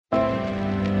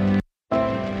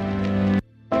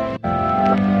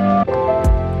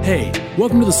Hey,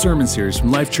 welcome to the sermon series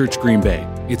from Life Church Green Bay.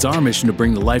 It's our mission to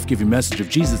bring the life-giving message of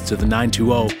Jesus to the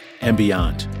 920 and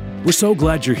beyond. We're so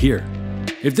glad you're here.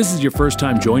 If this is your first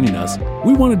time joining us,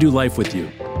 we want to do life with you.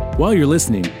 While you're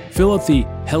listening, fill out the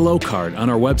Hello card on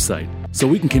our website so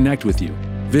we can connect with you.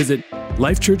 Visit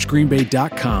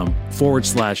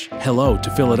lifechurchgreenbay.com/hello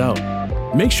to fill it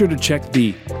out. Make sure to check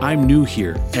the I'm new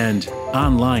here and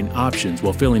online options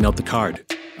while filling out the card.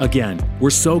 Again, we're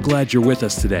so glad you're with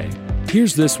us today.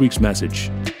 Here's this week's message.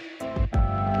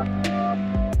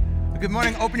 Good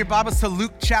morning. Open your Bibles to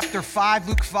Luke chapter 5.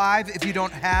 Luke 5. If you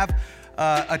don't have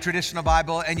a traditional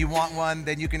Bible and you want one,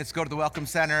 then you can just go to the Welcome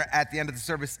Center at the end of the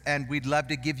service, and we'd love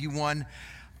to give you one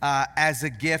as a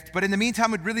gift. But in the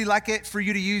meantime, we'd really like it for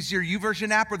you to use your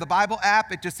YouVersion app or the Bible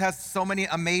app. It just has so many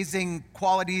amazing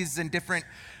qualities and different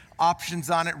options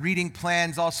on it, reading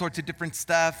plans, all sorts of different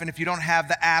stuff. And if you don't have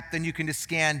the app, then you can just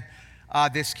scan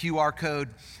this QR code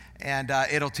and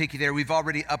it'll take you there. We've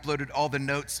already uploaded all the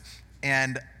notes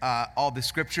and all the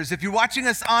scriptures. If you're watching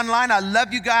us online, I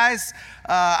love you guys.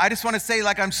 I just want to say,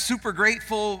 I'm super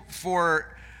grateful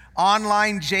for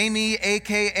online Jamie,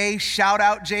 AKA Shout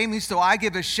Out Jamie. So I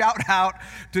give a shout out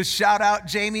to Shout Out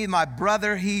Jamie, my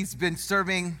brother. He's been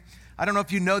serving, I don't know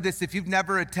if you know this, if you've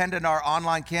never attended our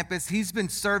online campus, he's been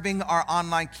serving our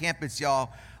online campus,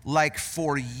 y'all,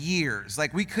 for years.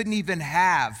 We couldn't even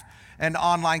have an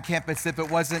online campus if it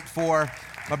wasn't for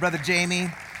my brother Jamie.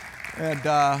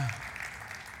 And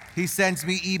he sends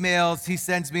me emails, he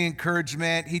sends me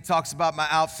encouragement, he talks about my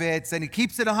outfits, and he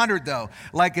keeps it 100 though.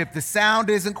 If the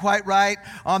sound isn't quite right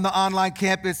on the online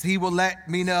campus, he will let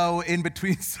me know in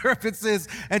between services.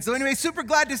 And so anyway, super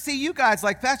glad to see you guys.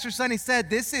 Like Pastor Sonny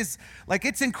said, this is,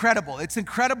 it's incredible. It's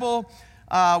incredible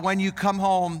when you come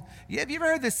home. Have you ever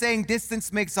heard the saying,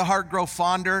 distance makes the heart grow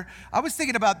fonder? I was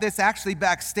thinking about this actually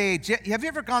backstage. Have you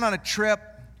ever gone on a trip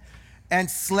and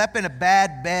slept in a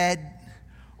bad bed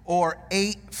or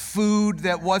ate food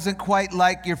that wasn't quite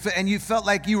like and you felt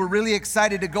like you were really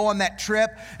excited to go on that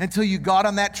trip until you got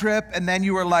on that trip, and then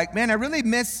you were like, man, I really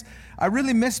miss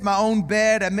my own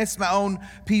bed. I miss my own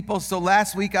people. So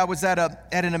last week I was at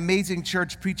an amazing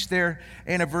church, preached their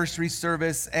anniversary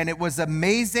service, and it was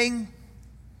amazing.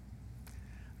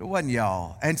 It wasn't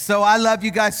y'all. And so I love you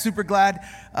guys. Super glad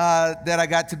that I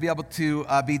got to be able to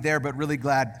be there, but really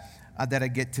glad that I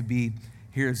get to be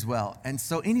here as well. And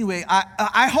so anyway,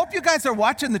 I hope you guys are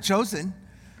watching The Chosen.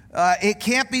 It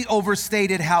can't be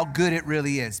overstated how good it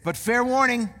really is. But fair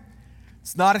warning,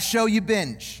 it's not a show you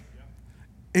binge.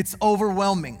 It's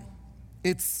overwhelming.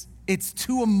 It's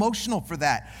too emotional for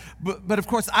that. But of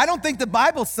course, I don't think the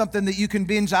Bible's something that you can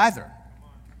binge either.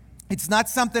 It's not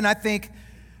something I think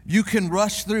you can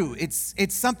rush through. It's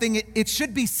something, it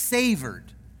should be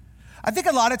savored. I think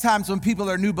a lot of times when people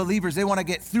are new believers, they want to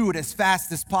get through it as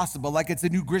fast as possible, like it's a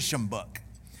new Grisham book.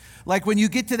 When you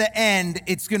get to the end,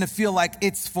 it's going to feel like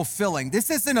it's fulfilling. This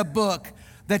isn't a book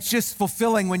that's just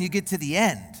fulfilling when you get to the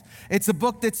end. It's a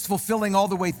book that's fulfilling all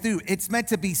the way through. It's meant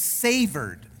to be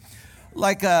savored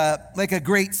like a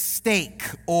great steak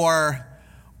or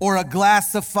a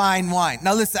glass of fine wine.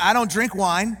 Now listen, I don't drink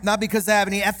wine, not because I have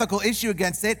any ethical issue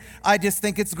against it. I just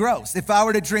think it's gross. If I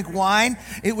were to drink wine,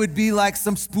 it would be like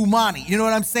some spumani. You know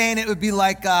what I'm saying? It would be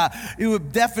it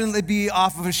would definitely be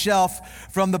off of a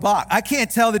shelf from the box. I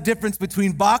can't tell the difference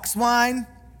between box wine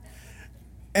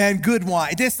and good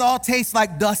wine. It just all tastes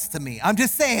like dust to me. I'm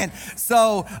just saying.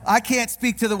 So I can't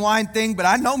speak to the wine thing, but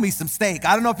I know me some steak.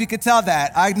 I don't know if you can tell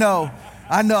that. I know.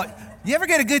 You ever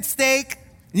get a good steak?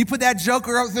 You put that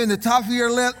joker up in the top of your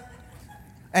lip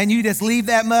and you just leave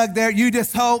that mug there. You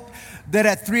just hope that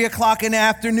at 3 o'clock in the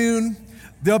afternoon,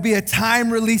 there'll be a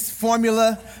time release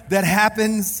formula that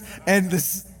happens, and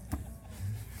this,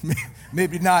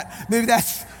 maybe not. Maybe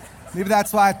that's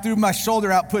why I threw my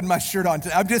shoulder out putting my shirt on.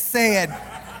 I'm just saying,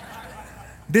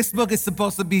 this book is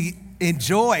supposed to be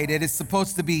enjoyed. It's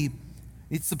supposed to be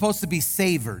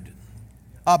savored.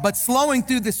 But slowing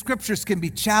through the scriptures can be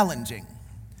challenging.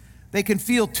 They can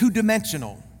feel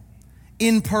two-dimensional,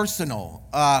 impersonal,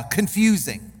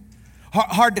 confusing,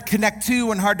 hard to connect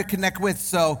to and hard to connect with.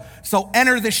 So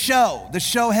enter the show. The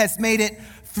show has made it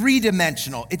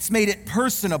three-dimensional. It's made it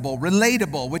personable,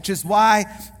 relatable, which is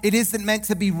why it isn't meant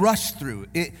to be rushed through.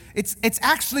 It's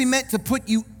actually meant to put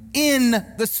you in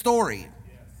the story,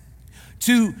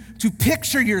 to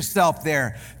picture yourself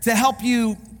there, to help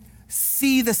you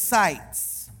see the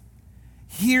sights,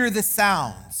 hear the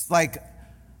sounds,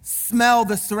 smell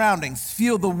the surroundings,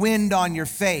 feel the wind on your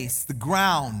face, the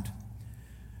ground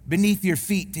beneath your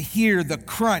feet, to hear the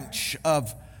crunch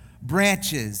of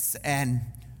branches and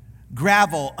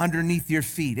gravel underneath your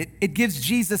feet. It gives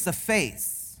Jesus a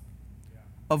face,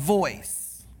 a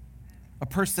voice, a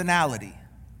personality,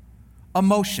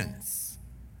 emotions,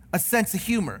 a sense of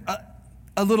humor,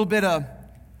 a little bit of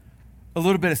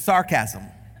sarcasm.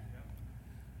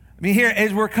 I mean, here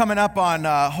as we're coming up on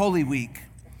Holy Week,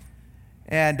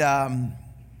 and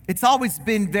it's always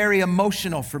been very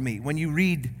emotional for me when you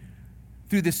read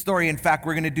through this story. In fact,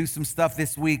 we're going to do some stuff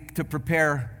this week to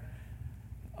prepare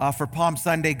for Palm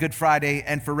Sunday, Good Friday,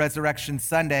 and for Resurrection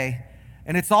Sunday.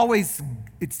 And it's always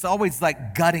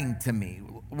like gutting to me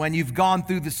when you've gone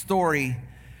through the story.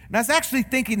 And I was actually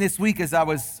thinking this week as I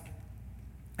was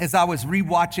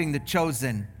rewatching The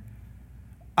Chosen,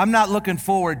 I'm not looking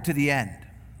forward to the end.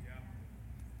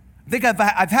 I think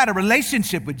I've had a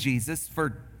relationship with Jesus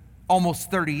for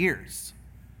almost 30 years.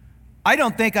 I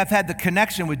don't think I've had the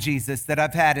connection with Jesus that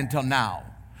I've had until now.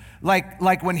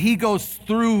 Like when he goes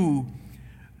through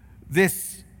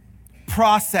this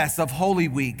process of Holy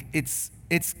Week, it's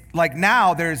like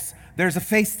now there's a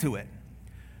face to it.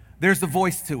 There's a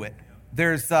voice to it.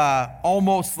 There's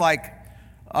almost like,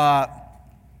 so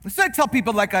I tell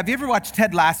people, like, have you ever watched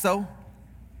Ted Lasso?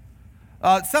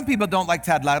 Some people don't like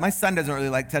Ted Lasso. My son doesn't really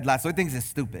like Ted Lasso. He thinks it's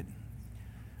stupid.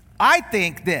 I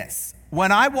think this,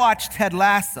 when I watch Ted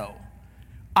Lasso,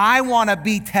 I want to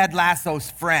be Ted Lasso's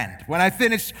friend. When I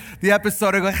finish the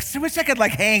episode, I go, I wish I could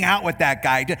like hang out with that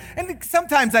guy. And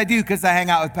sometimes I do because I hang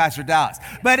out with Pastor Dallas.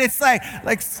 But it's like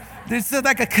there's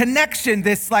like a connection,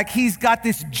 this like he's got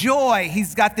this joy,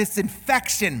 he's got this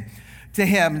infection to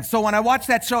him. And so when I watch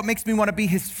that show, it makes me want to be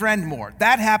his friend more.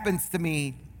 That happens to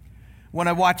me when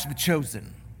I watch The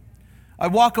Chosen. I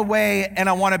walk away and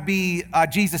I want to be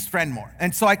Jesus' friend more.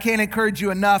 And so I can't encourage you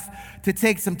enough to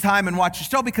take some time and watch the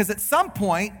show, because at some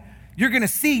point, you're going to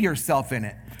see yourself in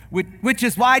it, which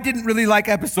is why I didn't really like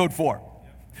episode 4.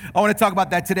 I want to talk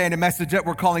about that today in a message that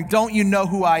we're calling, Don't You Know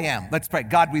Who I Am? Let's pray.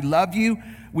 God, we love you.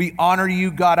 We honor you,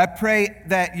 God. I pray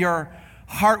that your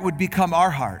heart would become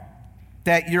our heart,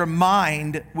 that your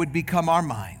mind would become our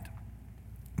mind,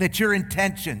 that your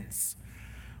intentions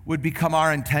would become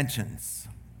our intentions.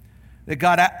 That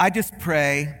God, I just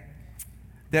pray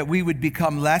that we would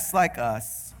become less like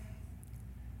us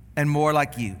and more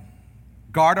like you.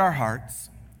 Guard our hearts,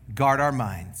 guard our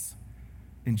minds.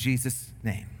 In Jesus'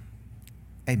 name,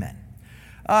 amen.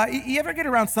 You ever get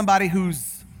around somebody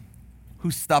who's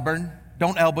stubborn?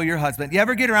 Don't elbow your husband. You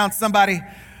ever get around somebody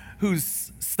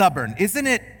who's stubborn? Isn't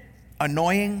it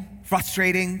annoying,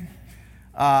 frustrating?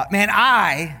 Man,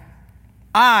 I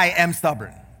am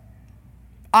stubborn.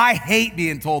 I hate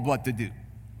being told what to do.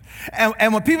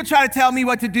 And when people try to tell me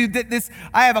what to do,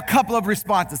 I have a couple of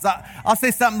responses. I'll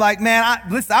say something like, man,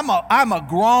 listen, I'm a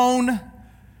grown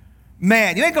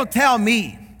man. You ain't gonna tell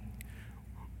me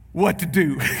what to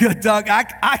do. Doug,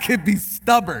 I could be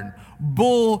stubborn,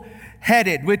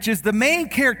 bull-headed, which is the main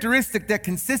characteristic that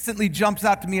consistently jumps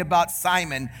out to me about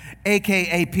Simon,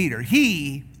 AKA Peter.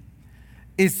 He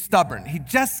is stubborn. He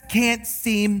just can't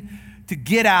seem to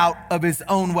get out of his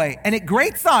own way. And it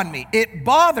grates on me. It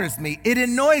bothers me. It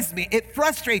annoys me. It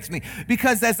frustrates me.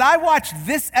 Because as I watched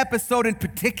this episode in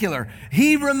particular,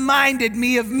 he reminded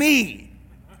me of me.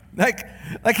 Like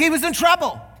he was in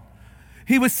trouble.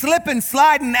 He was slipping,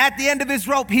 sliding at the end of his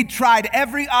rope. He tried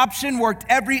every option, worked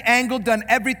every angle, done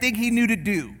everything he knew to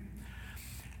do.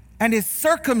 And his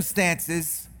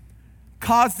circumstances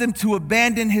caused him to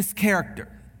abandon his character.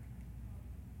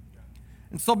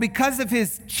 And so because of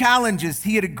his challenges,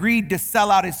 he had agreed to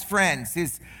sell out his friends,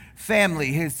 his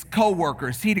family, his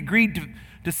co-workers. He'd agreed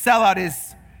to sell out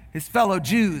his fellow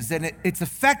Jews, and it's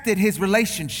affected his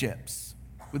relationships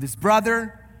with his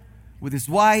brother, with his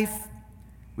wife,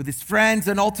 with his friends,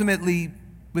 and ultimately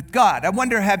with God. I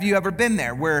wonder, have you ever been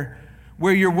there where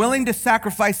you're willing to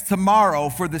sacrifice tomorrow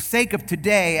for the sake of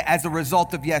today as a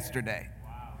result of yesterday?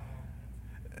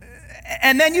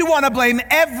 And then you want to blame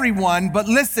everyone, but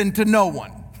listen to no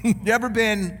one. You ever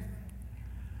been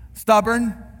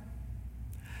stubborn?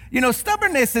 You know,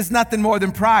 stubbornness is nothing more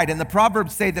than pride. And the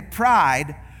Proverbs say that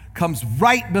pride comes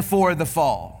right before the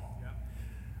fall.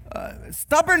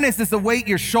 Stubbornness is a weight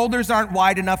your shoulders aren't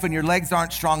wide enough and your legs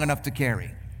aren't strong enough to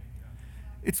carry.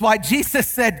 It's why Jesus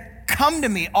said, come to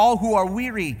me, all who are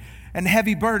weary and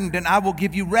heavy burdened, and I will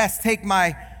give you rest. Take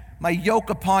my yoke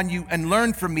upon you and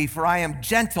learn from me, for I am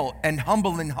gentle and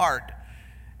humble in heart,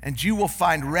 and you will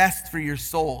find rest for your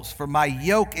souls. For my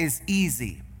yoke is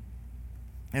easy,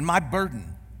 and my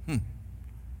burden,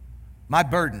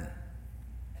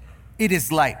 it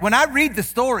is light. When I read the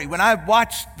story, when I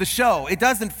watch the show, it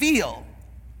doesn't feel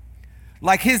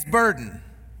like his burden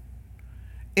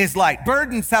is light.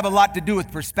 Burdens have a lot to do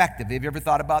with perspective. Have you ever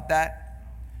thought about that?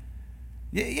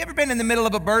 You ever been in the middle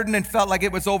of a burden and felt like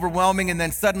it was overwhelming, and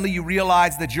then suddenly you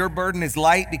realize that your burden is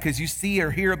light because you see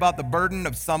or hear about the burden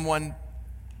of someone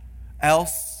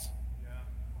else?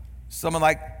 Someone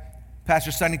like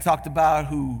Pastor Sonny talked about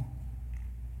who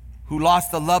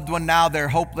lost a loved one. Now they're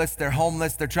hopeless, they're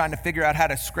homeless, they're trying to figure out how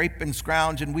to scrape and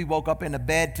scrounge, and we woke up in a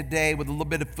bed today with a little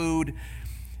bit of food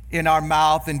in our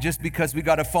mouth, and just because we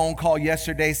got a phone call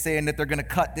yesterday saying that they're gonna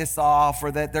cut this off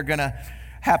or that they're gonna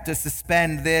have to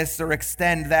suspend this or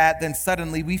extend that, then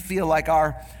suddenly we feel like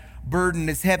our burden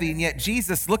is heavy. And yet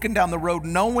Jesus, looking down the road,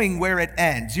 knowing where it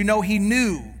ends, he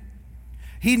knew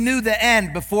the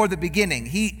end before the beginning.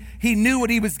 He knew what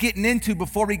he was getting into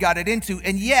before he got it into,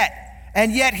 and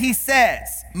yet he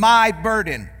says, my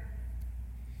burden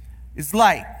is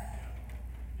light.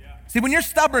 See, when you're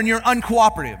stubborn, you're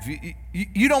uncooperative.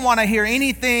 You don't want to hear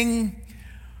anything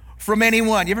from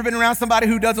anyone. You ever been around somebody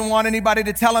who doesn't want anybody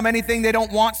to tell them anything? They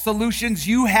don't want solutions.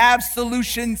 You have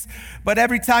solutions, but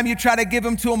every time you try to give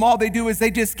them to them, all they do is they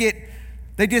just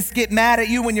get mad at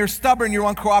you. When you're stubborn, you're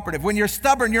uncooperative. When you're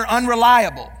stubborn, you're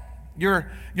unreliable. Your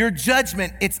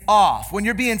judgment, it's off. When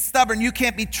you're being stubborn, you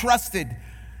can't be trusted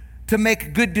to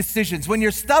make good decisions. When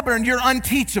you're stubborn, you're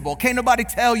unteachable. Can't nobody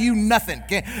tell you nothing.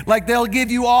 Like, they'll give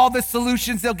you all the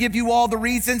solutions. They'll give you all the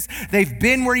reasons. They've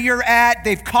been where you're at.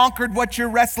 They've conquered what you're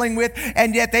wrestling with,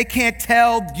 and yet they can't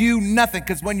tell you nothing,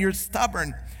 because when you're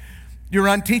stubborn, you're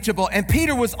unteachable. And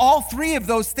Peter was all three of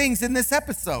those things in this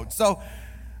episode. So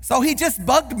he just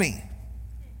bugged me.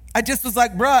 I just was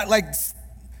like, bruh, like,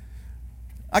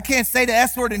 I can't say the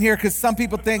S word in here because some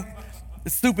people think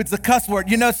stupid's a cuss word,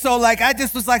 so like I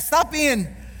just was like, stop being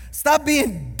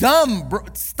dumb, bro.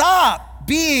 Stop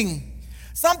being.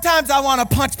 Sometimes I want to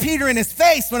punch Peter in his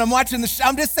face when I'm watching the show.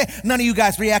 I'm just saying, none of you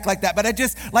guys react like that, but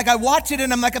I watch it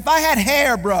and I'm like, if I had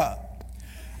hair, bro,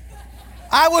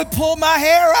 I would pull my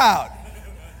hair out.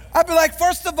 I'd be like,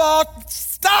 first of all,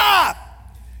 stop.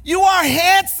 You are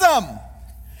handsome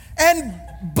and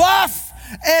buff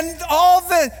and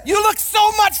you look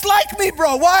so much like me,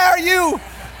 bro. Why are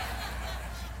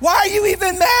you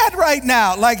even mad right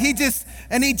now? Like, he just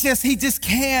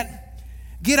can't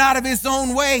get out of his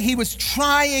own way. He was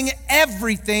trying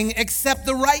everything except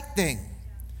the right thing,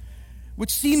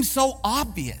 which seems so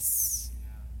obvious.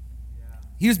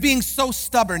 He was being so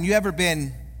stubborn. You ever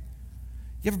been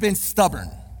stubborn?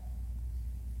 I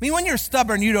mean, when you're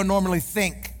stubborn, you don't normally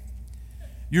think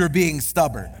you're being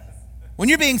stubborn. When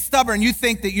you're being stubborn, you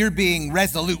think that you're being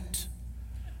resolute,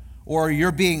 or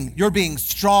you're being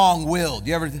strong-willed.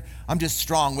 I'm just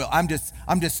strong-willed. I'm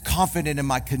just confident in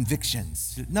my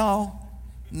convictions. No,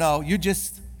 you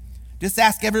just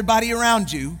ask everybody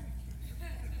around you.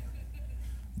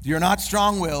 You're not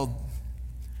strong-willed.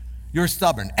 You're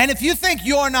stubborn. And if you think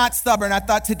you're not stubborn, I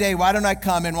thought today, why don't I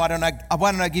come and why don't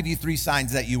I give you 3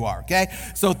 signs that you are, okay?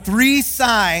 So 3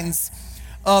 signs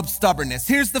of stubbornness.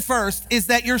 Here's the first, is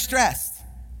that you're stressed.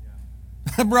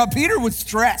 Bro, Peter was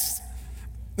stressed.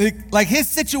 Like, his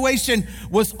situation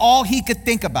was all he could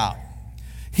think about.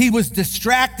 He was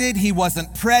distracted. He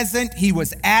wasn't present. He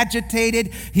was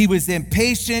agitated. He was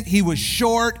impatient. He was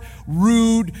short,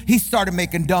 rude. He started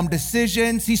making dumb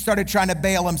decisions. He started trying to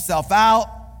bail himself out.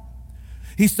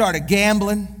 He started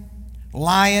gambling,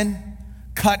 lying,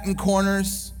 cutting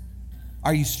corners.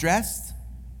 Are you stressed?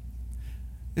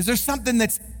 Is there something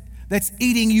that's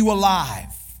eating you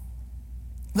alive?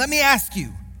 Let me ask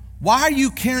you, why are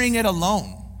you carrying it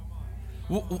alone?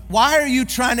 Why are you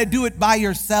trying to do it by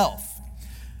yourself?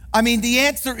 I mean, the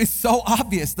answer is so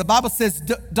obvious. The Bible says,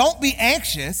 don't be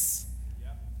anxious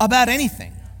about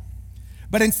anything,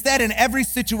 but instead, in every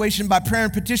situation, by prayer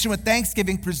and petition with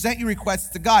thanksgiving, present your requests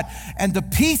to God, and the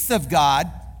peace of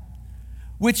God,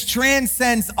 which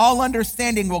transcends all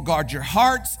understanding, will guard your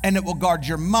hearts and it will guard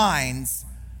your minds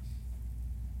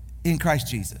in Christ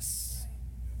Jesus.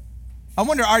 I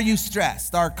wonder, are you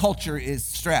stressed? Our culture is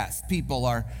stressed. People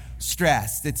are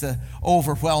stressed. It's an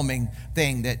overwhelming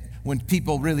thing that when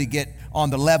people really get on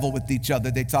the level with each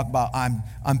other, they talk about,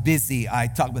 I'm busy. I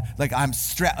talk about, like, I'm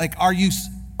stressed. Like, are you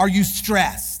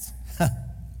stressed?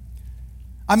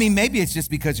 I mean, maybe it's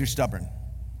just because you're stubborn.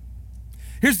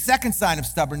 Here's the second sign of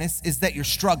stubbornness, is that you're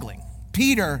struggling.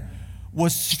 Peter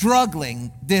was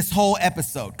struggling this whole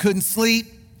episode. Couldn't sleep,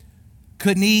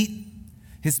 couldn't eat.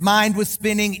 His mind was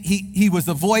spinning. He was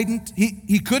avoidant.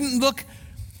 He couldn't look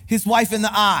his wife in the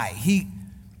eye.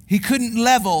 He couldn't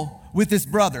level with his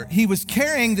brother. He was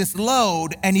carrying this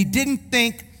load and he didn't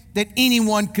think that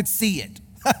anyone could see it.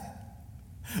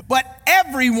 But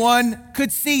everyone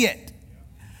could see it.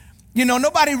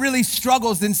 Nobody really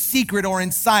struggles in secret or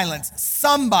in silence.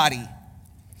 Somebody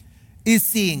is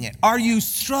seeing it. Are you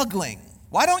struggling?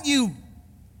 Why don't you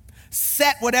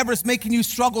Set whatever's making you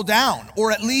struggle down,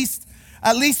 or at least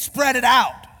spread it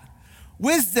out.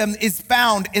 Wisdom is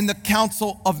found in the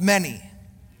counsel of many.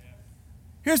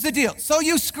 Here's the deal. So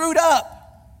you screwed up.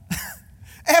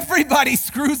 Everybody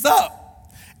screws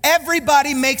up.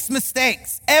 Everybody makes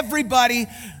mistakes. Everybody,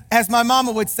 as my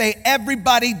mama would say,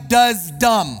 everybody does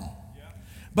dumb.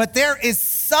 But there is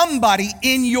somebody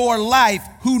in your life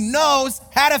who knows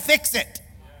how to fix it.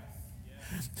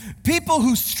 People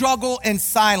who struggle in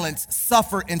silence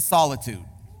suffer in solitude.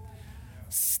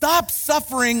 Stop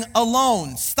suffering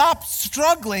alone. Stop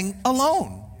struggling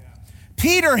alone.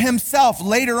 Peter himself,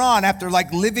 later on, after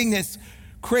living this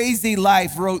crazy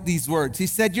life, wrote these words. He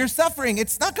said, your suffering,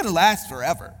 it's not going to last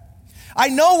forever. I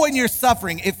know when you're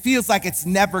suffering, it feels like it's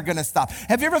never going to stop.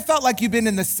 Have you ever felt like you've been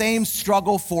in the same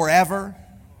struggle forever?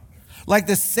 Like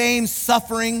the same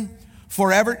suffering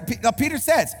forever? Now, Peter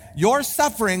says, your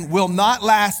suffering will not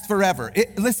last forever.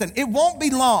 Listen, it won't be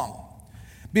long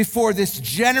before this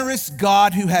generous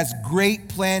God who has great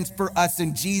plans for us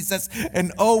in Jesus,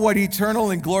 and oh, what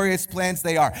eternal and glorious plans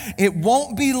they are. It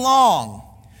won't be long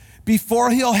before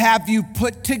he'll have you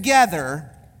put together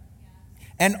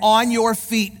and on your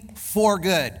feet for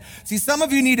good. See, some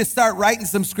of you need to start writing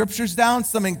some scriptures down,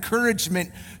 some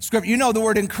encouragement scripture. You know, the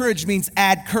word encourage means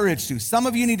add courage to. Some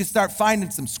of you need to start finding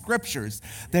some scriptures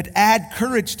that add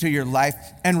courage to your life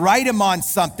and write them on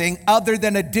something other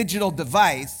than a digital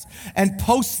device and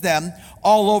post them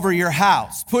all over your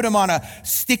house. Put them on a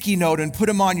sticky note and put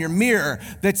them on your mirror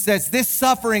that says, this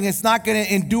suffering is not going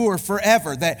to endure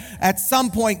forever, that at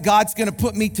some point God's going to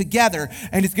put me together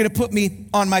and he's going to put me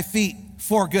on my feet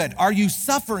for good. Are you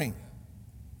suffering?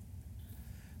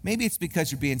 Maybe it's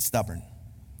because you're being stubborn.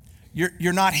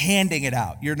 You're not handing it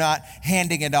out. You're not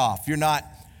handing it off. You're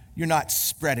not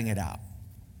spreading it out.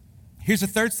 Here's a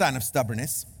third sign of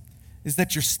stubbornness, is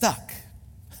that you're stuck.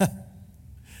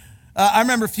 I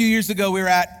remember a few years ago, we were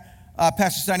at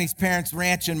Pastor Sonny's parents'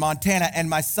 ranch in Montana, and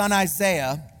my son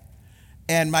Isaiah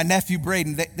and my nephew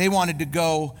Braden, they wanted to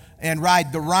go and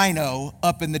ride the rhino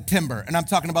up in the timber. And I'm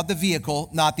talking about the vehicle,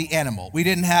 not the animal. We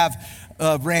didn't have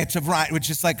a ranch of rhino, which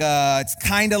is it's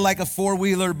kind of like a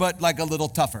four-wheeler, but like a little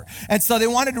tougher. And so they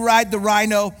wanted to ride the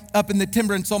rhino up in the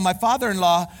timber. And so my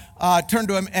father-in-law turned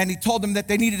to him and he told him that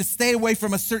they needed to stay away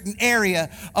from a certain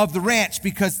area of the ranch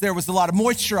because there was a lot of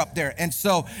moisture up there. And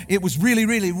so it was really,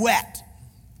 really wet.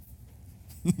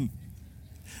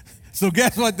 So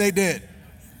guess what they did?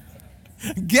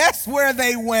 Guess where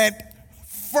they went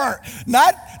first?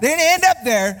 They didn't end up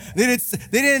there. They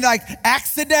didn't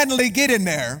accidentally get in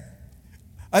there.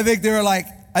 I think they were like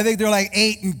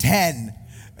 8 and 10.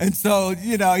 And so,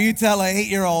 you tell an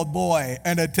 8-year-old boy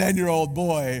and a 10-year-old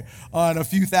boy on a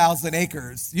few thousand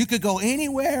acres, you could go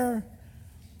anywhere.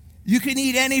 You can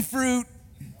eat any fruit.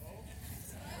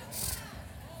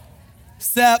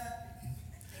 Except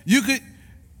you could,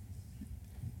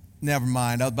 never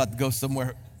mind, I was about to go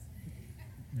somewhere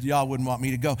y'all wouldn't want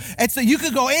me to go. And so you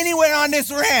could go anywhere on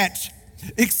this ranch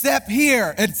except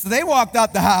here. And so they walked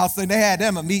out the house and they had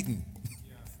them a meeting.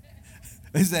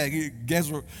 They said, guess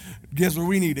where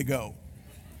we need to go?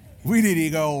 We need to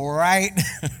go right.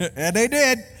 And they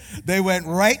did. They went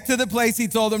right to the place he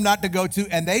told them not to go to,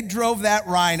 and they drove that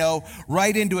rhino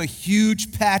right into a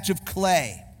huge patch of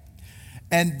clay.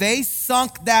 And they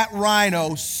sunk that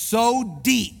rhino so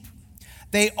deep,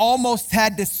 they almost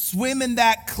had to swim in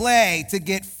that clay to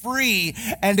get free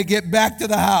and to get back to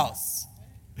the house.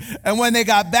 And when they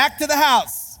got back to the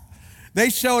house, they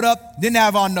showed up, didn't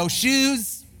have on no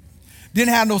shoes,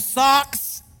 didn't have no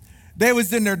socks. They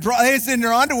was in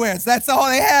their underwear. That's all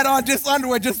they had on, just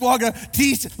underwear, just walking,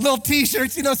 little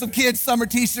t-shirts, some kids' summer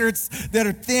t-shirts that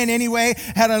are thin anyway,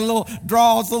 had on little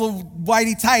drawers, little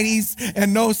whitey tighties,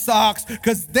 and no socks,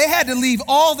 because they had to leave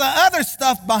all the other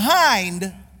stuff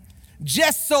behind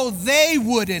just so they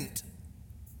wouldn't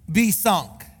be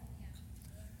sunk.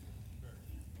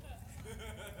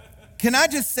 Can I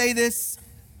just say this?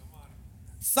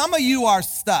 Some of you are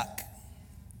stuck,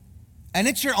 and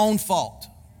it's your own fault.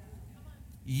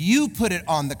 You put it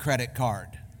on the credit card.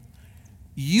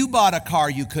 You bought a car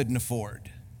you couldn't afford.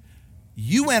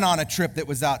 You went on a trip that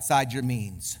was outside your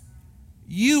means.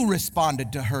 You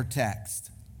responded to her text.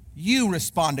 You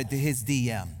responded to his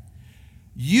DM.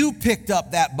 You picked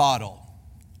up that bottle.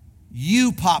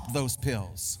 You popped those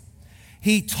pills.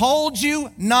 He told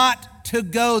you not to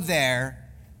go there,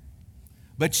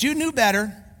 but you knew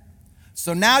better.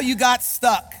 So now you got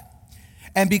stuck.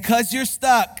 And because you're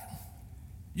stuck,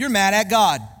 you're mad at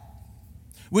God,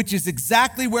 which is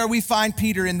exactly where we find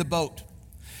Peter in the boat.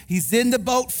 He's in the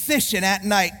boat fishing at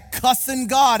night, cussing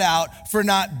God out for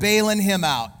not bailing him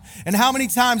out. And how many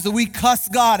times do we cuss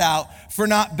God out for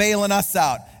not bailing us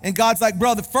out. And God's like,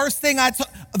 bro, the first thing I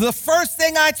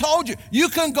told you, you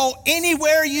can go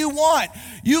anywhere you want.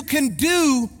 You can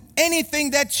do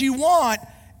anything that you want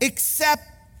except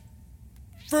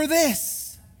for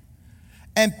this.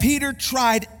 And Peter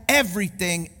tried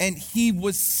everything and he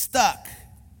was stuck.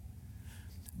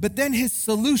 But then his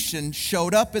solution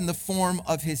showed up in the form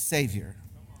of his Savior.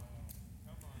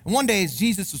 And one day as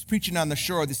Jesus was preaching on the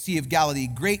shore of the Sea of Galilee,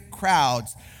 great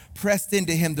crowds pressed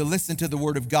into him to listen to the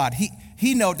word of God.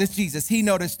 He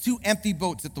noticed two empty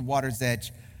boats at the water's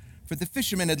edge, for the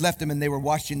fishermen had left them and they were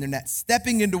washing their nets.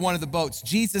 Stepping into one of the boats,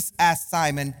 Jesus asked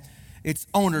Simon, its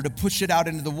owner, to push it out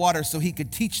into the water so he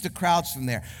could teach the crowds from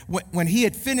there. When he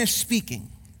had finished speaking,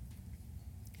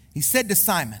 he said to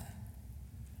Simon,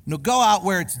 "Now go out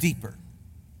where it's deeper."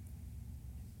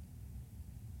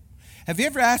 Have you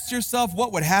ever asked yourself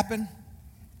what would happen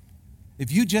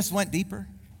if you just went deeper?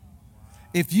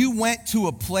 If you went to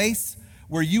a place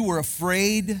where you were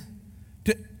afraid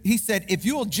to, he said, if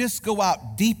you'll just go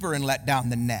out deeper and let down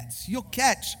the nets, you'll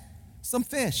catch some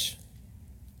fish.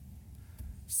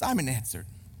 Simon answered,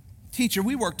 "Teacher,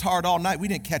 we worked hard all night. We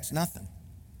didn't catch nothing.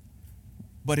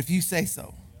 But if you say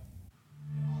so."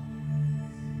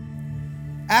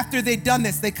 After they'd done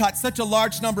this, they caught such a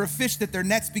large number of fish that their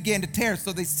nets began to tear.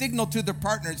 So they signaled to their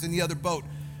partners in the other boat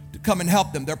to come and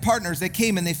help them. Their partners, they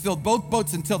came and they filled both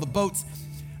boats until the boats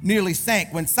nearly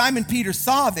sank. When Simon Peter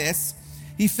saw this,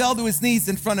 he fell to his knees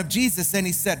in front of Jesus and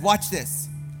he said, watch this,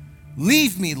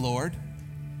 "Leave me, Lord.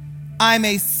 I'm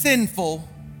a sinful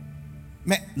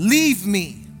man. Leave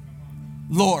me,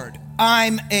 Lord.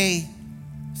 I'm a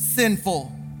sinful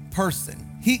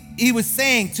person." He was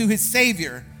saying to his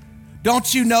Savior,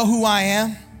 don't you know who I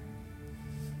am?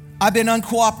 I've been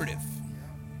uncooperative.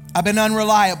 I've been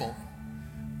unreliable.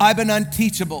 I've been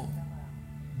unteachable.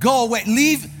 Go away.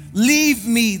 Leave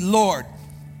me, Lord.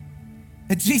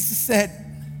 And Jesus said,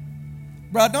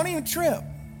 bro, don't even trip.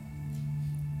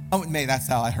 Oh, maybe that's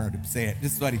how I heard him say it.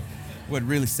 This is what he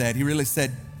really said. He really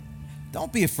said,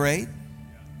 don't be afraid.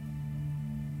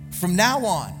 From now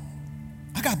on,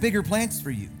 I got bigger plans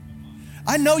for you.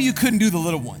 I know you couldn't do the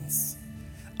little ones.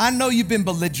 I know you've been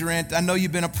belligerent. I know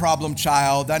you've been a problem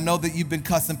child. I know that you've been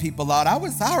cussing people out. I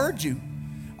heard you.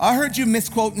 I heard you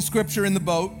misquoting scripture in the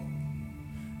boat.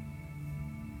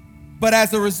 But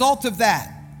as a result of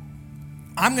that,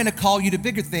 I'm going to call you to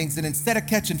bigger things. And instead of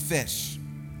catching fish,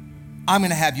 I'm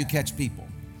going to have you catch people.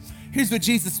 Here's what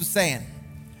Jesus was saying.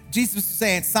 Jesus was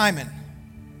saying, Simon,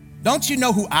 don't you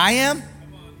know who I am?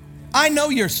 I know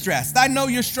you're stressed. I know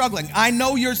you're struggling. I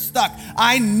know you're stuck.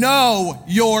 I know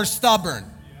you're stubborn.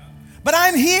 But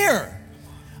I'm here.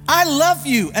 I love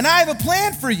you and I have a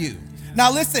plan for you.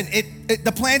 Now listen,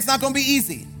 the plan's not going to be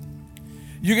easy.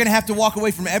 You're going to have to walk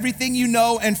away from everything you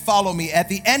know and follow me. At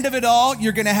the end of it all,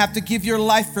 you're going to have to give your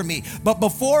life for me. But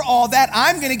before all that,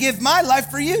 I'm going to give my life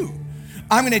for you.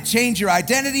 I'm going to change your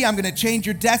identity. I'm going to change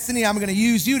your destiny. I'm going to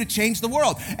use you to change the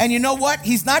world. And you know what?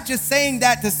 He's not just saying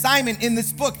that to Simon in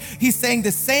this book. He's saying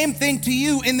the same thing to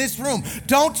you in this room.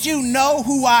 Don't you know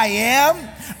who I am?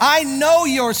 I know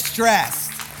you're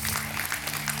stressed.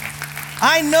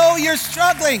 I know you're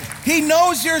struggling. He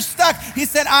knows you're stuck. He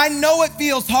said, I know it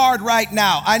feels hard right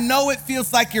now. I know it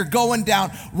feels like you're going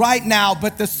down right now,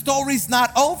 but the story's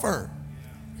not over.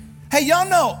 Hey, y'all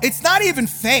know it's not even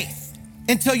faith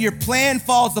until your plan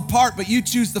falls apart, but you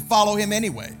choose to follow him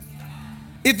anyway.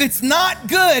 If it's not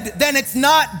good, then it's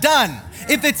not done.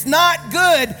 If it's not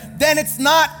good, then it's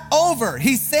not over.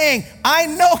 He's saying, I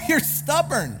know you're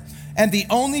stubborn. And the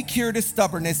only cure to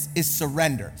stubbornness is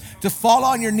surrender. To fall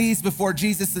on your knees before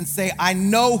Jesus and say, I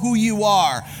know who you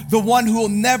are, the one who will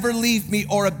never leave me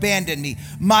or abandon me,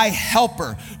 my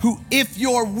helper, who if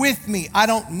you're with me, I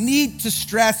don't need to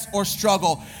stress or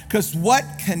struggle, because what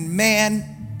can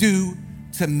man do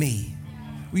to me?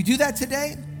 Will you do that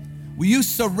today? Will you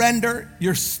surrender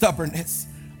your stubbornness?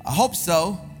 I hope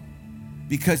so,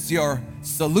 because your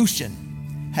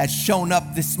solution has shown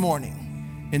up this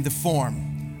morning in the form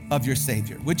of your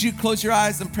Savior. Would you close your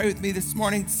eyes and pray with me this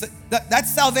morning?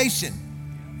 That's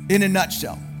salvation in a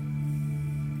nutshell.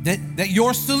 That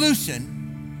your solution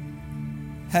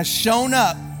has shown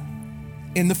up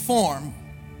in the form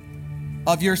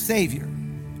of your Savior.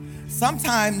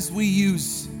 Sometimes we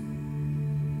use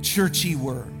churchy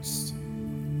words.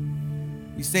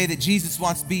 We say that Jesus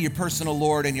wants to be your personal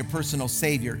Lord and your personal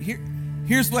Savior.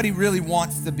 Here's what he really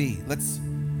wants to be. Let's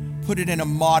put it in a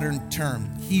modern term.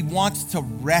 He wants to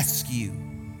rescue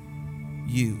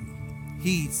you.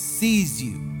 He sees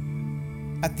you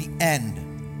at the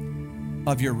end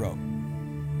of your rope.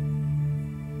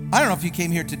 I don't know if you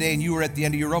came here today and you were at the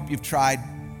end of your rope. You've tried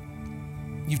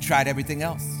everything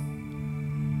else.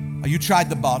 You tried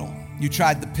the bottle. You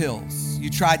tried the pills. You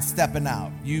tried stepping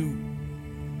out. You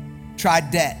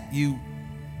tried debt.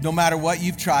 No matter what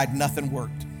you've tried, nothing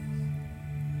worked.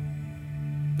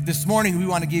 But this morning, we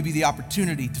want to give you the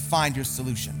opportunity to find your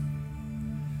solution.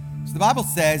 So the Bible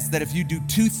says that if you do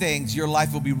two things, your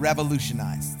life will be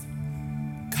revolutionized.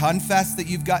 Confess that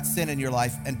you've got sin in your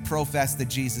life and profess that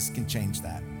Jesus can change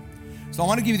that. So I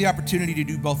want to give you the opportunity to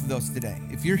do both of those today.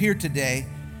 If you're here today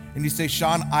and you say,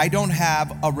 Sean, I don't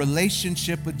have a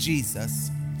relationship with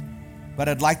Jesus, but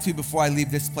I'd like to before I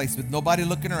leave this place with nobody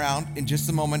looking around. In just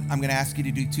a moment, I'm going to ask you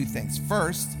to do two things.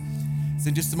 First, so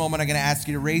in just a moment, I'm going to ask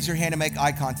you to raise your hand and make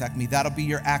eye contact with me. That'll be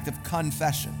your act of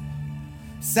confession.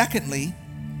 Secondly,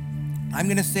 I'm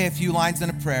going to say a few lines in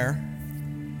a prayer,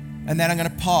 and then I'm going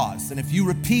to pause. And if you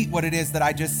repeat what it is that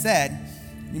I just said,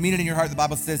 you mean it in your heart, the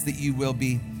Bible says that you will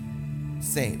be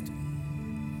saved.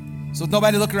 So with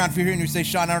nobody looking around, if you're here and you say,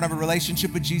 Sean, I don't have a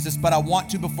relationship with Jesus, but I want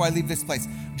to before I leave this place.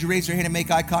 Would you raise your hand and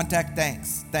make eye contact?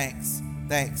 Thanks, thanks,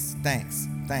 thanks, thanks,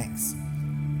 thanks,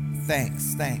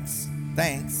 thanks, thanks,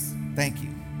 thanks, thank you.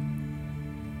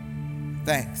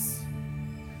 Thanks.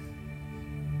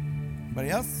 Anybody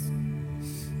else?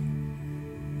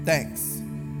 Thanks,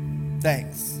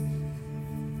 thanks.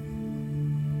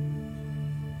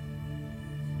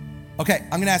 Okay,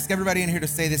 I'm gonna ask everybody in here to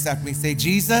say this after me. Say,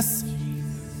 Jesus,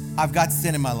 I've got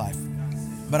sin in my life,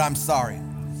 but I'm sorry.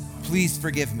 Please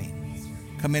forgive me.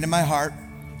 Come into my heart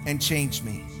and change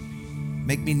me.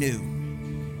 Make me new.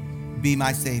 Be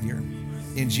my Savior.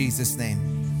 In Jesus'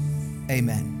 name,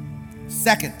 amen.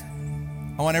 Second,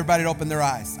 I want everybody to open their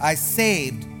eyes. I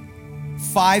saved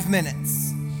 5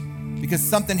 minutes because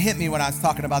something hit me when I was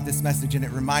talking about this message, and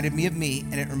it reminded me of me,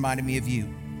 and it reminded me of you.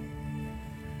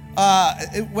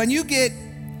 When you get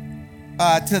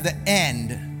to the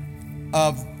end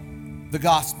of the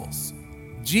Gospels,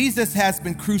 Jesus has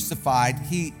been crucified.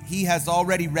 He has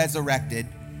already resurrected.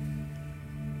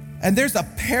 And there's a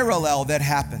parallel that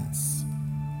happens.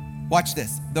 Watch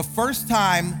this. The first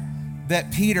time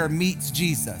that Peter meets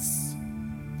Jesus,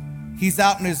 he's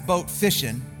out in his boat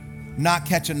fishing, not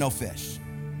catching no fish.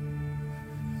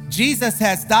 Jesus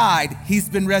has died. He's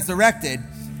been resurrected.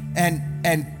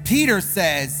 And Peter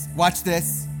says, watch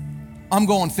this, I'm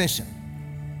going fishing.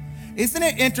 Isn't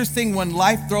it interesting when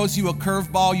life throws you a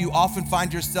curveball, you often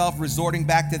find yourself resorting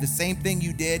back to the same thing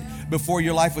you did before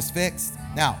your life was fixed?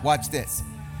 Now, watch this.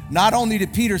 Not only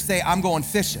did Peter say, I'm going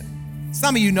fishing.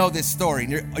 Some of you know this story,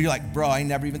 and you're like, bro, I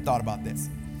never even thought about this.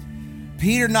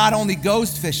 Peter not only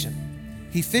goes fishing,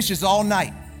 he fishes all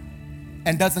night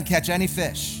and doesn't catch any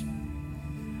fish.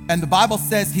 And the Bible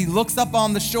says he looks up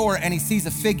on the shore and he sees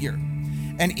a figure.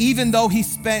 And even though he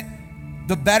spent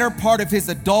the better part of his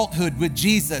adulthood with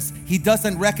Jesus, he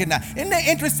doesn't recognize. Isn't it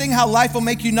interesting how life will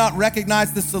make you not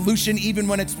recognize the solution even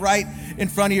when it's right in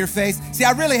front of your face? See,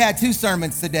 I really had 2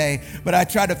 sermons today, but I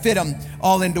tried to fit them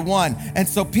all into one. And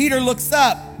so Peter looks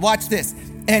up, watch this,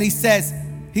 and he says,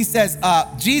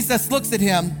 Jesus looks at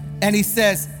him and he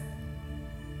says,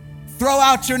 throw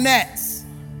out your nets.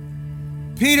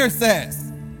 Peter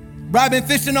says, bro, I've been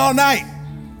fishing all night.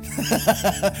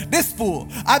 This fool,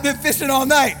 I've been fishing all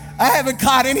night. I haven't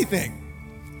caught anything.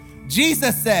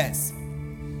 Jesus says,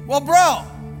 well, bro,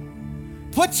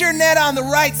 put your net on the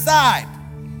right side.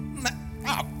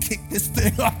 I'll kick this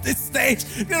thing off this stage.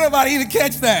 Nobody even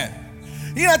catch that.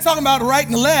 He's not talking about right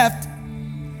and left.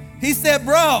 He said,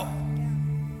 bro,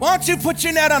 why don't you put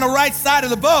your net on the right side of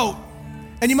the boat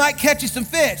and you might catch you some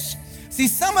fish. See,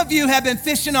 some of you have been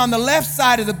fishing on the left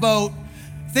side of the boat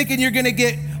thinking you're gonna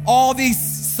get all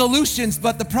these solutions,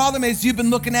 but the problem is you've been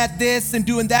looking at this and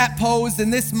doing that pose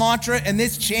and this mantra and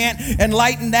this chant and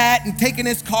lighting that and taking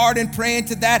this card and praying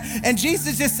to that. And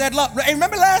Jesus just said, look,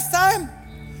 remember last time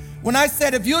when I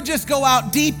said, if you'll just go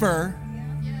out deeper,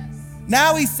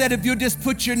 now he said, if you'll just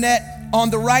put your net on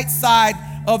the right side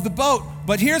of the boat.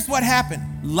 But here's what happened.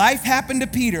 Life happened to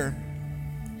Peter.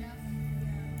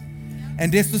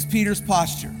 And this was Peter's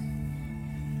posture.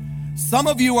 Some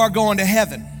of you are going to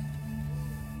heaven,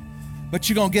 but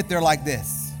you're gonna get there like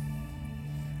this.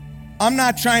 I'm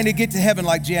not trying to get to heaven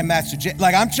like Jam Master Jay.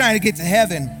 Like, I'm trying to get to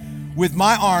heaven with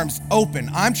my arms open.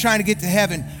 I'm trying to get to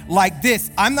heaven like this.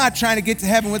 I'm not trying to get to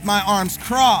heaven with my arms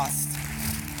crossed.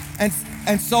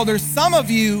 And so there's some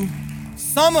of you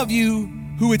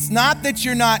who it's not that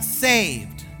you're not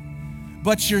saved,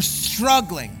 but you're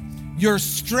struggling, you're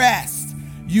stressed,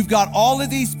 you've got all of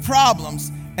these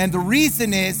problems, and the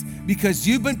reason is because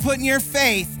you've been putting your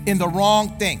faith in the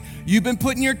wrong thing. You've been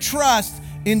putting your trust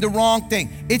in the wrong thing.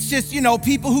 It's just,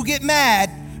 people who get mad,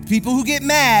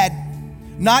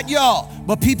 not y'all,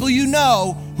 but people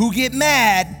who get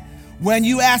mad when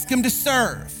you ask them to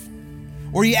serve,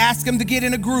 or you ask them to get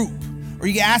in a group, or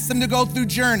you ask them to go through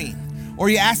Journey, or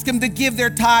you ask them to give their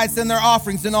tithes and their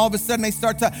offerings, and all of a sudden they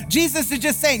start to, Jesus is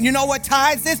just saying, you know what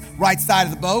tithes is? Right side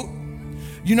of the boat.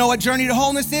 You know what Journey to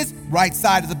Wholeness is? Right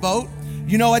side of the boat.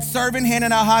 You know what serving,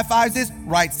 handing out high fives is?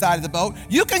 Right side of the boat.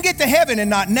 You can get to heaven and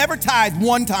never tithe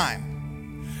one time.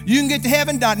 You can get to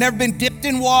heaven, never been dipped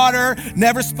in water,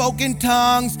 never spoken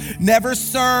tongues, never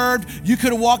served. You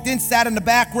could have walked in, sat in the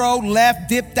back row, left,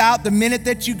 dipped out the minute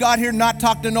that you got here, not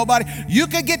talked to nobody. You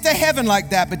could get to heaven like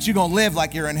that, but you're gonna live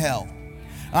like you're in hell.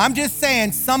 I'm just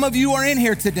saying, some of you are in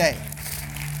here today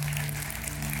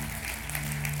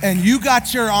and you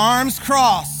got your arms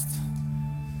crossed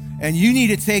and you need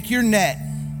to take your net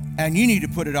and you need to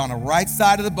put it on the right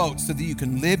side of the boat so that you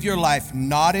can live your life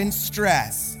not in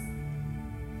stress,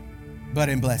 but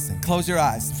in blessing. Close your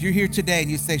eyes. If you're here today and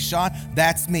you say, Sean,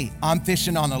 that's me. I'm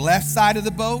fishing on the left side of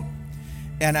the boat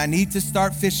and I need to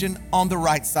start fishing on the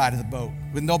right side of the boat.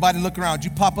 With nobody looking around, would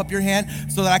you pop up your hand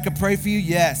so that I could pray for you?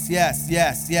 Yes, yes,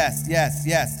 yes, yes, yes,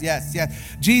 yes, yes,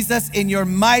 yes. Jesus, in your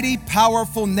mighty,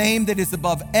 powerful name that is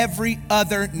above every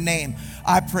other name,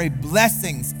 I pray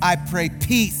blessings. I pray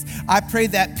peace. I pray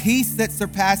that peace that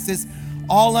surpasses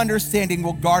all understanding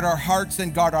will guard our hearts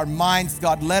and guard our minds.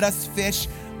 God, let us fish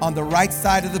on the right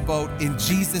side of the boat. In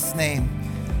Jesus' name,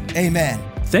 amen.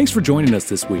 Thanks for joining us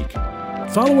this week.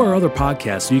 Follow our other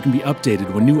podcasts so you can be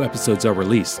updated when new episodes are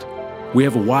released. We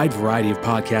have a wide variety of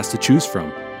podcasts to choose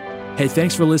from. Hey,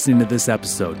 thanks for listening to this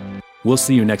episode. We'll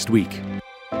see you next week.